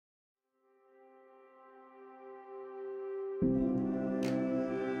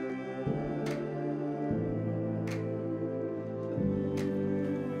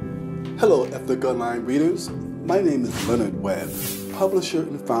Hello, Ethnic Online readers. My name is Leonard Webb, publisher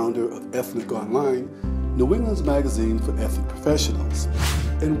and founder of Ethnic Online, New England's magazine for ethnic professionals.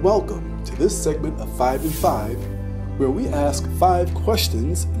 And welcome to this segment of 5 in 5, where we ask 5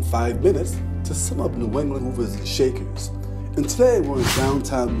 questions in 5 minutes to sum up New England movers and shakers. And today we're in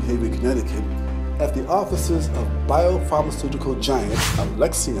downtown New Haven, Connecticut, at the offices of biopharmaceutical giant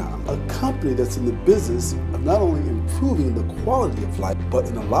Alexion, a company that's in the business of not only improving the quality of life, but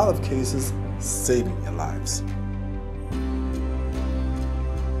in a lot of cases, saving your lives.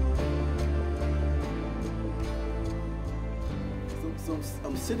 So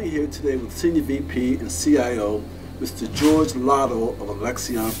I'm sitting here today with Senior VP and CIO, Mr. George Llado of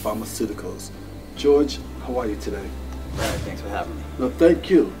Alexion Pharmaceuticals. George, how are you today? Thanks for having me. No, thank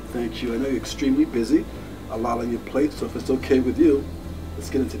you. Thank you. I know you're extremely busy, a lot on your plate, so if it's okay with you, let's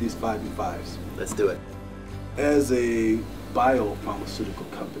get into these 5 and 5s. Let's do it. As a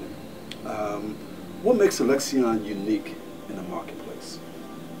biopharmaceutical company, what makes Alexion unique in the marketplace?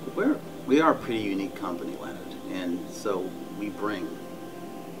 We are a pretty unique company, Leonard, and so we bring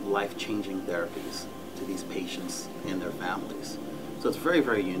life-changing therapies to these patients and their families. So it's very,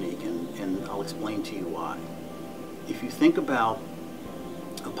 very unique, and I'll explain to you why. If you think about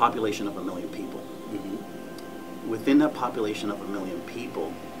a population of 1 million people, within that population of 1 million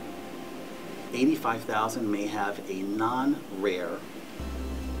people, 85,000 may have a non-rare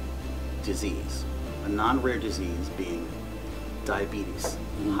disease. A non-rare disease being diabetes,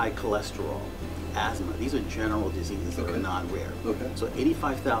 high cholesterol, asthma. These are general diseases that are non-rare. So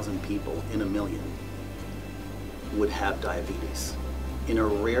 85,000 people in 1 million would have diabetes. In a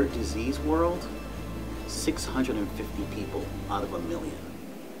rare disease world, 650 people out of 1 million.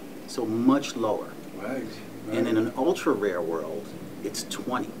 So much lower. Right. And in an ultra rare world, it's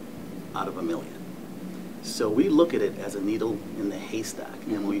 20 out of 1 million. So we look at it as a needle in the haystack.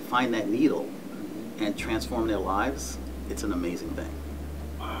 And when we find that needle and transform their lives, it's an amazing thing.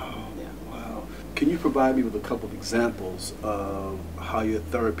 Wow. Yeah. Wow. Can you provide me with a couple of examples of how your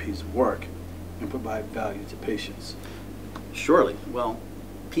therapies work and provide value to patients? Surely. Well,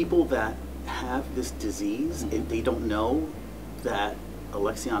 people that have this disease, if they don't know that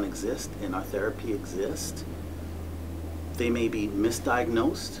Alexion exists and our therapy exists, they may be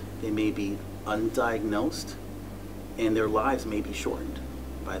misdiagnosed, they may be undiagnosed, and their lives may be shortened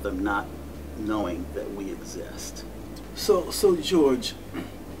by them not knowing that we exist. So George,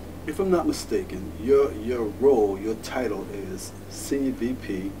 if I'm not mistaken, your role, your title is Senior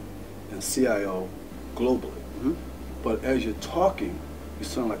VP and CIO globally. But as you're talking, you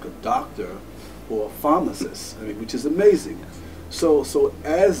sound like a doctor or a pharmacist, I mean, which is amazing. So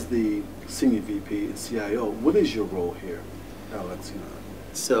as the Senior VP and CIO, what is your role here at Alexion?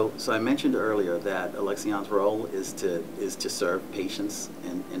 So I mentioned earlier that Alexion's role is to serve patients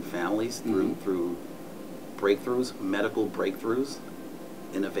and families through breakthroughs, medical breakthroughs,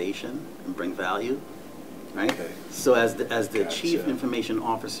 innovation, and bring value. Right? Okay. So as the Chief Information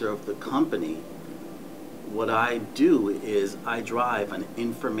Officer of the company, what I do is I drive an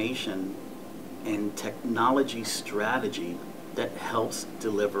information and technology strategy that helps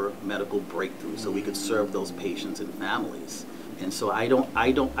deliver medical breakthroughs so we could serve those patients and families. And so I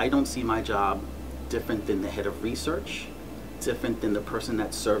don't see my job different than the head of research, different than the person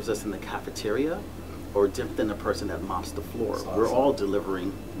that serves us in the cafeteria, or different than the person that mops the floor. Awesome. We're all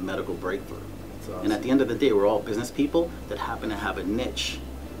delivering medical breakthrough. Awesome. And at the end of the day, we're all business people that happen to have a niche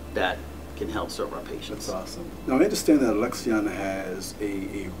that can help serve our patients. That's awesome. Now I understand that Alexion has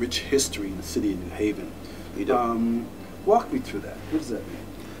a rich history in the city of New Haven. We do. Walk me through that. What does that mean?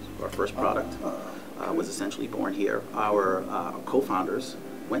 Our first product was essentially born here. Our co-founders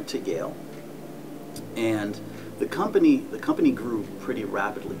went to Yale, and the company grew pretty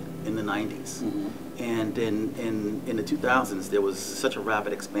rapidly in the 90s. And in the 2000s, there was such a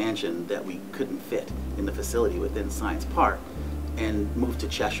rapid expansion that we couldn't fit in the facility within Science Park and moved to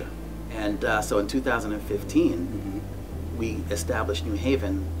Cheshire. And so in 2015, we established New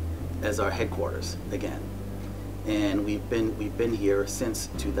Haven as our headquarters again. And we've been here since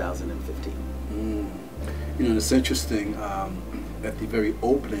 2015. You know, it's interesting. At the very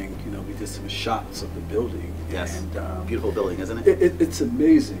opening, you know, we did some shots of the building. Yes, and, beautiful building, isn't it? It's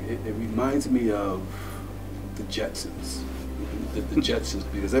amazing. It reminds me of the Jetsons, the Jetsons,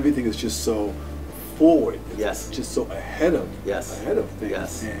 because everything is just so forward. It's just so ahead of things.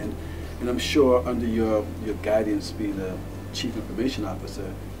 Yes. And I'm sure under your guidance, being the Chief Information Officer,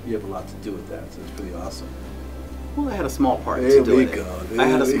 you have a lot to do with that. So it's pretty awesome. Well, I had a small part to doing it. I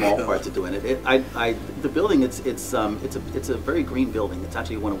had a small part to doing it. The building, it's a very green building. It's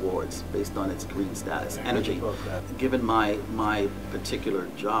actually won awards based on its green status, energy. Given my particular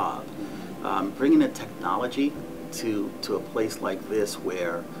job, bringing a technology to a place like this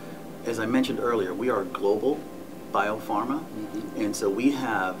where, as I mentioned earlier, we are global biopharma, and so we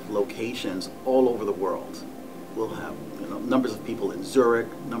have locations all over the world. We'll have numbers of people in Zurich,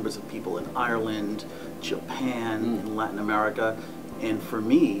 numbers of people in Ireland, Japan, in Latin America, and for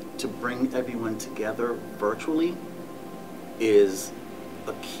me to bring everyone together virtually is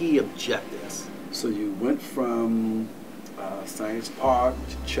a key objective. So you went from Science Park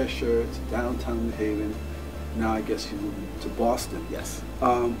to Cheshire to downtown New Haven. Now I guess you moved to Boston. Yes.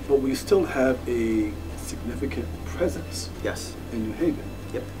 But we still have a significant presence. Yes. In New Haven.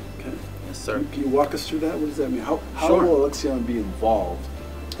 Yep. Okay. Yes, sir. Can you walk us through that? What does that mean? How Sure. will Alexion be involved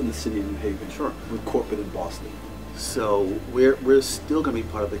in the city of New Haven? Sure. With corporate in Boston? So we're still going to be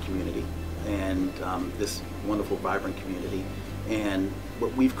part of the community, and this wonderful, vibrant community. And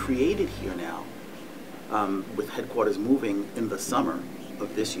what we've created here now, with headquarters moving in the summer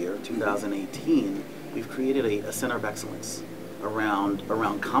of this year, 2018, we've created a center of excellence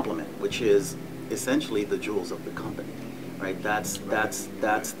around complement, which is essentially the jewels of the company, right? That's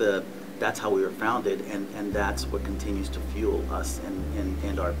how we were founded, and that's what continues to fuel us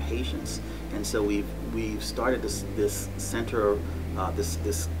and our patients. And so we've started this center,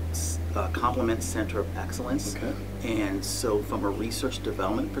 this complement center of excellence. Okay. And so from a research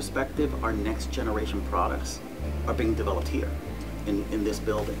development perspective, our next generation products are being developed here in this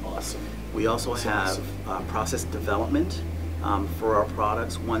building. Awesome. We also have process development for our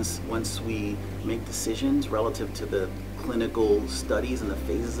products. Once we make decisions relative to the clinical studies and the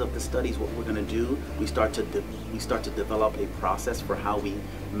phases of the studies, what we're going to do, we start to develop a process for how we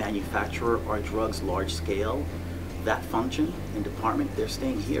manufacture our drugs large scale. That function and department, they're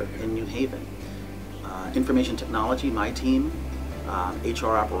staying here in New Haven. Information technology, my team,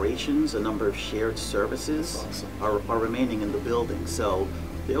 HR operations, a number of shared services are remaining in the building. So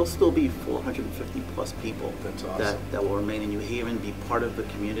there'll still be 450 plus people that will remain in New Haven, be part of the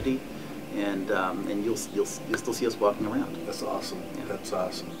community, and you'll still see us walking around. That's awesome. Yeah. That's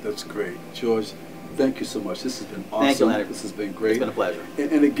awesome. That's great, George. Thank you so much. This has been awesome. Thank you, Leonard. This has been great. It's been a pleasure.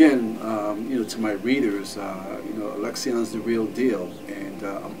 And again, to my readers, Alexion's the real deal, and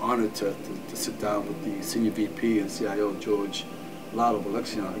I'm honored to sit down with the Senior VP and CIO, George Llado of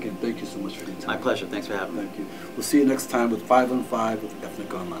Alexion. Again, thank you so much for your time. My pleasure. Thanks for having me. Thank you. We'll see you next time with 5 on 5 with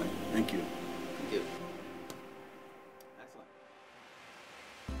Ethnic Online. Thank you.